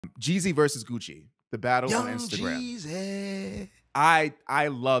Jeezy versus Gucci, the battle on Young Instagram. Jeezy. I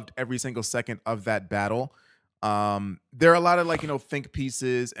loved every single second of that battle. There are a lot of think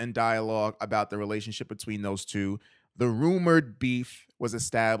pieces and dialogue about the relationship between those two. The rumored beef was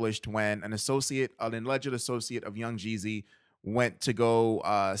established when an alleged associate of Young Jeezy, went to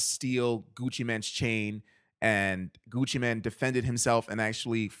go steal Gucci Mane's chain, and Gucci Mane defended himself and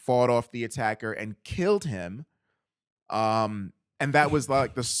actually fought off the attacker and killed him. And that was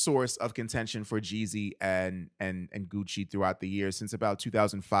like the source of contention for Jeezy and Gucci throughout the years since about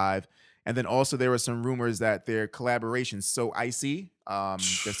 2005. And then also there were some rumors that their collaboration, So Icy,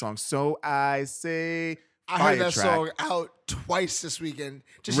 their song So Icy, I heard that track. song out twice this weekend.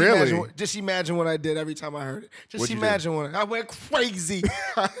 Really? Just imagine what I did every time I heard it. Just What'd you imagine what I went crazy.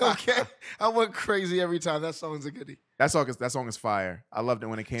 Okay, I went crazy every time. That song's a goodie. That song is fire. I loved it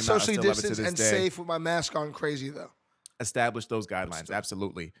when it came out. I Socially still love it to distanced this and day. safe with my mask on. Crazy though. Established those guidelines,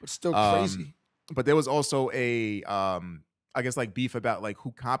 absolutely. But still crazy. But there was also a I guess like beef about like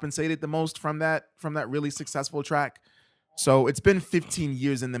who compensated the most from that really successful track. So it's been 15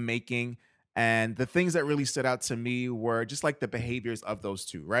 years in the making, and the things that really stood out to me were just like the behaviors of those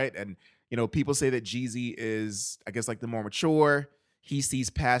two, right? And people say that Jeezy is, I guess, like the more mature. He sees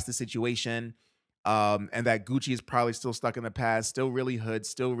past the situation, and that Gucci is probably still stuck in the past, still really hood,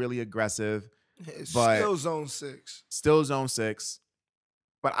 still really aggressive. It's but still zone 6. Still zone 6.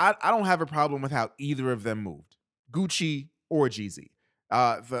 But I don't have a problem with how either of them moved, Gucci or Jeezy.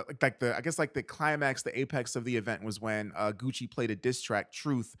 I guess like the climax, the apex of the event was when Gucci played a diss track,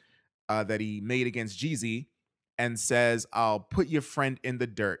 Truth, that he made against Jeezy, and says, "I'll put your friend in the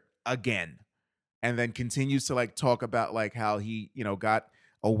dirt again," and then continues to like talk about like how he got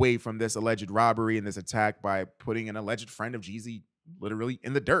away from this alleged robbery and this attack by putting an alleged friend of Jeezy literally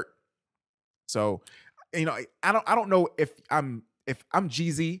in the dirt. So, I don't know if I'm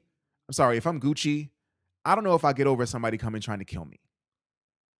Jeezy, if I'm Gucci, I don't know if I get over somebody coming trying to kill me.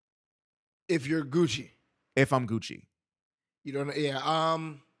 If you're Gucci, If I'm Gucci, you don't know. Yeah.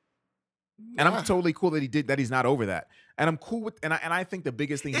 and I'm totally cool that he's not over that, and I'm cool with and I think the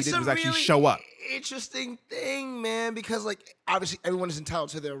biggest thing he did was actually show up. Interesting thing, man, because like obviously everyone is entitled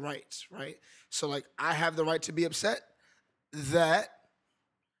to their rights, right? So like I have the right to be upset that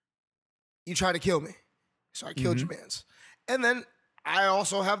you try to kill me. So I killed your mans. And then I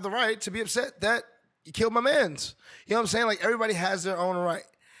also have the right to be upset that you killed my mans. You know what I'm saying? Like everybody has their own right,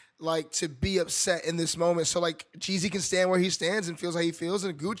 like to be upset in this moment. So like Jeezy can stand where he stands and feels how he feels,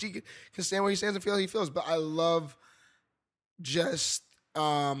 and Gucci can stand where he stands and feel how he feels. But I love just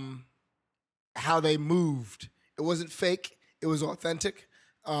how they moved. It wasn't fake. It was authentic.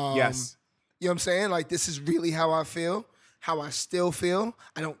 Yes. You know what I'm saying? Like this is really how I feel, how I still feel.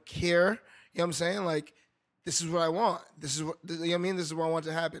 I don't care. You know what I'm saying? Like, this is what I want. This is what, you know what I mean? This is what I want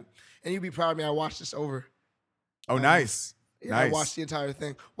to happen. And you'd be proud of me. I watched this over. Oh, nice. Yeah, nice. I watched the entire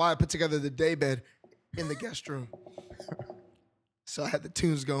thing while I put together the daybed in the guest room. So I had the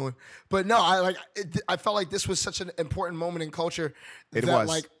tunes going. But no, I felt like this was such an important moment in culture that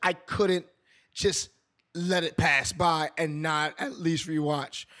like I couldn't just let it pass by and not at least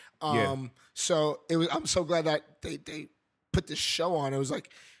rewatch. So I'm so glad that they put this show on. It was like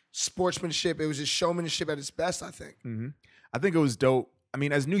sportsmanship. It was just showmanship at its best, I think. I think it was dope. I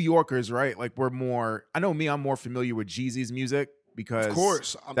mean, as New Yorkers, right? Like I'm more familiar with Jeezy's music because of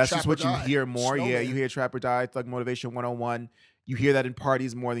course, that's just what you hear more. Snowman. Yeah, you hear Trap or Die, Thug Motivation 101. You hear that in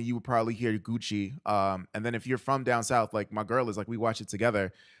parties more than you would probably hear Gucci. And then if you're from down south, like my girl is, like we watch it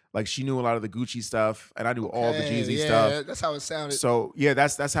together. Like she knew a lot of the Gucci stuff, and I knew all the Jeezy stuff. Yeah, that's how it sounded. So yeah,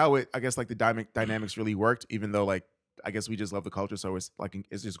 that's how it. I guess like the dynamics really worked. Even though like I guess we just love the culture, so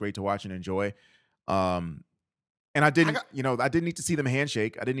it's just great to watch and enjoy. And I didn't need to see them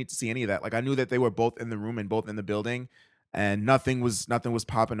handshake. I didn't need to see any of that. Like I knew that they were both in the room and both in the building, and nothing was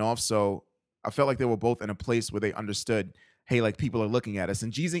popping off. So I felt like they were both in a place where they understood, hey, like people are looking at us.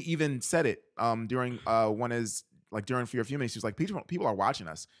 And Jeezy even said it during during For Your Few Minutes. He was like, people are watching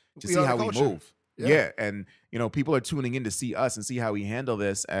us to see how we move. Yeah. And people are tuning in to see us and see how we handle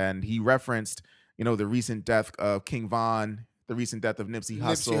this. And he referenced the recent death of King Von, the recent death of Nipsey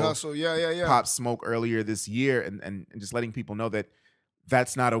Hussle. Yeah. Pop Smoke earlier this year, and just letting people know that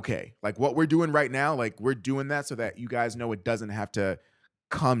that's not okay. Like what we're doing right now, like we're doing that so that you guys know it doesn't have to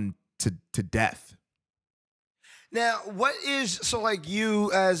come to death. Now, what is so like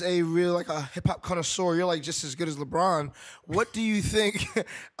you as a real like a hip hop connoisseur? You're like just as good as LeBron. What do you think?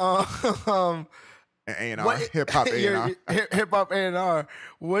 A&R, hip hop A&R. Hip hop A&R.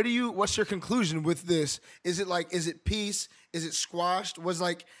 What's your conclusion with this? Is it peace? Is it squashed? Was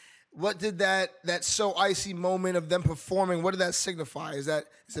like what did that so icy moment of them performing? What did that signify? Is it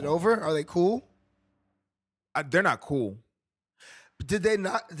over? Are they cool? They're not cool. Did they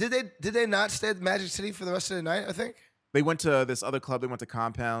not? Did they not stay at Magic City for the rest of the night? I think They went to this other club. They went to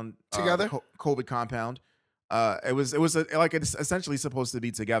Compound together. COVID Compound. Like it's essentially supposed to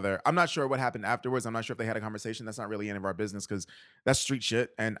be together. I'm not sure what happened afterwards. I'm not sure if they had a conversation. That's not really any of our business because that's street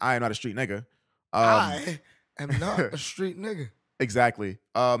shit, and I am not a street nigga. I am not a street nigga. Exactly.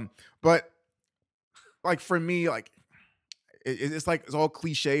 But like for me, like it's like it's all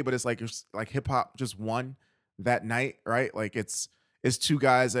cliche, but it's like hip hop just won that night, right? Like it's two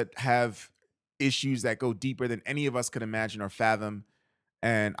guys that have issues that go deeper than any of us could imagine or fathom.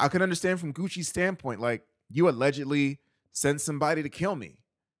 And I can understand from Gucci's standpoint, like you allegedly sent somebody to kill me.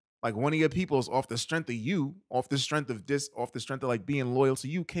 Like one of your people's off the strength of you, off the strength of like being loyal to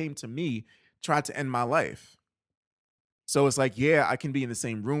you, came to me, tried to end my life. So it's like, yeah, I can be in the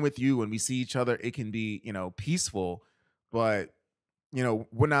same room with you when we see each other. It can be, peaceful, but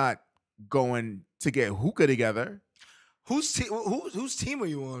we're not going to get hookah together. Whose team are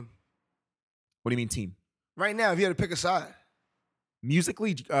you on What do you mean team? right now? If you had to pick a side,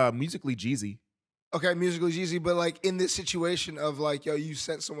 Musically Jeezy. okay, musically Jeezy, but like in this situation of like, yo, you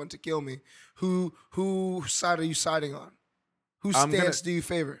sent someone to kill me. Who side are you siding on? Whose stance do you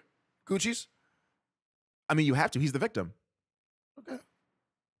favor? Gucci's? I mean, you have to. He's the victim. Okay,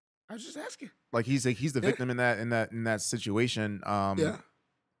 I was just asking. Like he's the victim in that situation. Yeah.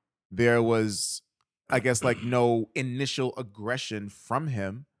 There was, I guess, like no initial aggression from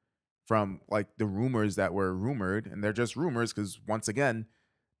him, from like the rumors that were rumored, and they're just rumors because once again,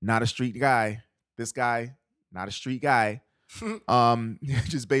 not a street guy. This guy, not a street guy.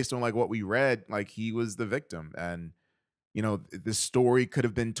 Just based on like what we read, like he was the victim, and the story could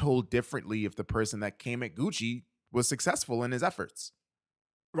have been told differently if the person that came at Gucci was successful in his efforts.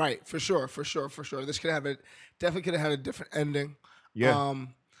 Right, for sure. This definitely could have had a different ending. Yeah.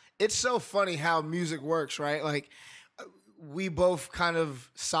 It's so funny how music works, right? Like we both kind of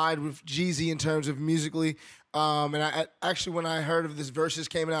side with Jeezy in terms of musically. And I actually, when I heard of this Verzuz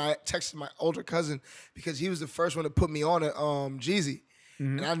came out, I texted my older cousin because he was the first one to put me on it, Jeezy.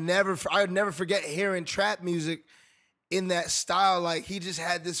 Mm-hmm. And I would never forget hearing trap music in that style. Like he just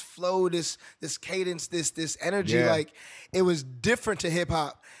had this flow, this cadence, this energy. Yeah. Like it was different to hip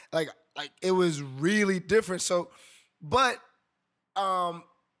hop. Like it was really different. So, but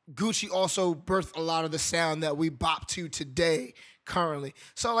Gucci also birthed a lot of the sound that we bop to today currently.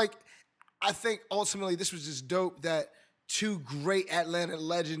 So like I think ultimately this was just dope that two great Atlanta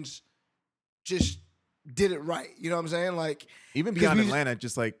legends just did it right. You know what I'm saying? Like even beyond Atlanta,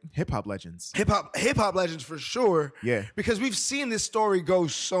 just like hip hop legends. Hip hop legends for sure. Yeah. Because we've seen this story go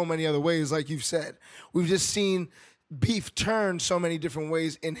so many other ways, like you've said. We've just seen beef turn so many different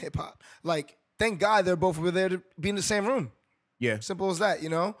ways in hip hop. Like, thank God they're both over there to be in the same room. Yeah. Simple as that,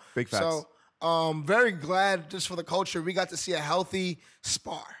 Big facts. So very glad just for the culture we got to see a healthy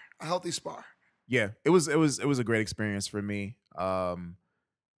spar. Yeah. It was a great experience for me.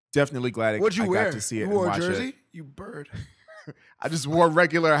 Definitely glad What'd you wear? Got to see it. You wore and watch a jersey? It. You bird. I just wore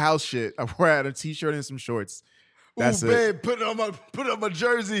regular house shit. I wore a t-shirt and some shorts. That's Ooh, babe, put on my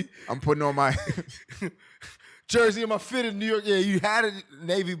jersey. I'm putting on my jersey in my fitted New York. Yeah, you had it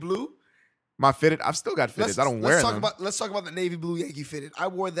navy blue. My fitted. I've still got fitteds. I don't wear them. Let's talk about the navy blue Yankee fitted. I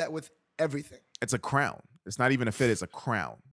wore that with everything. It's a crown. It's not even a fit. It's a crown.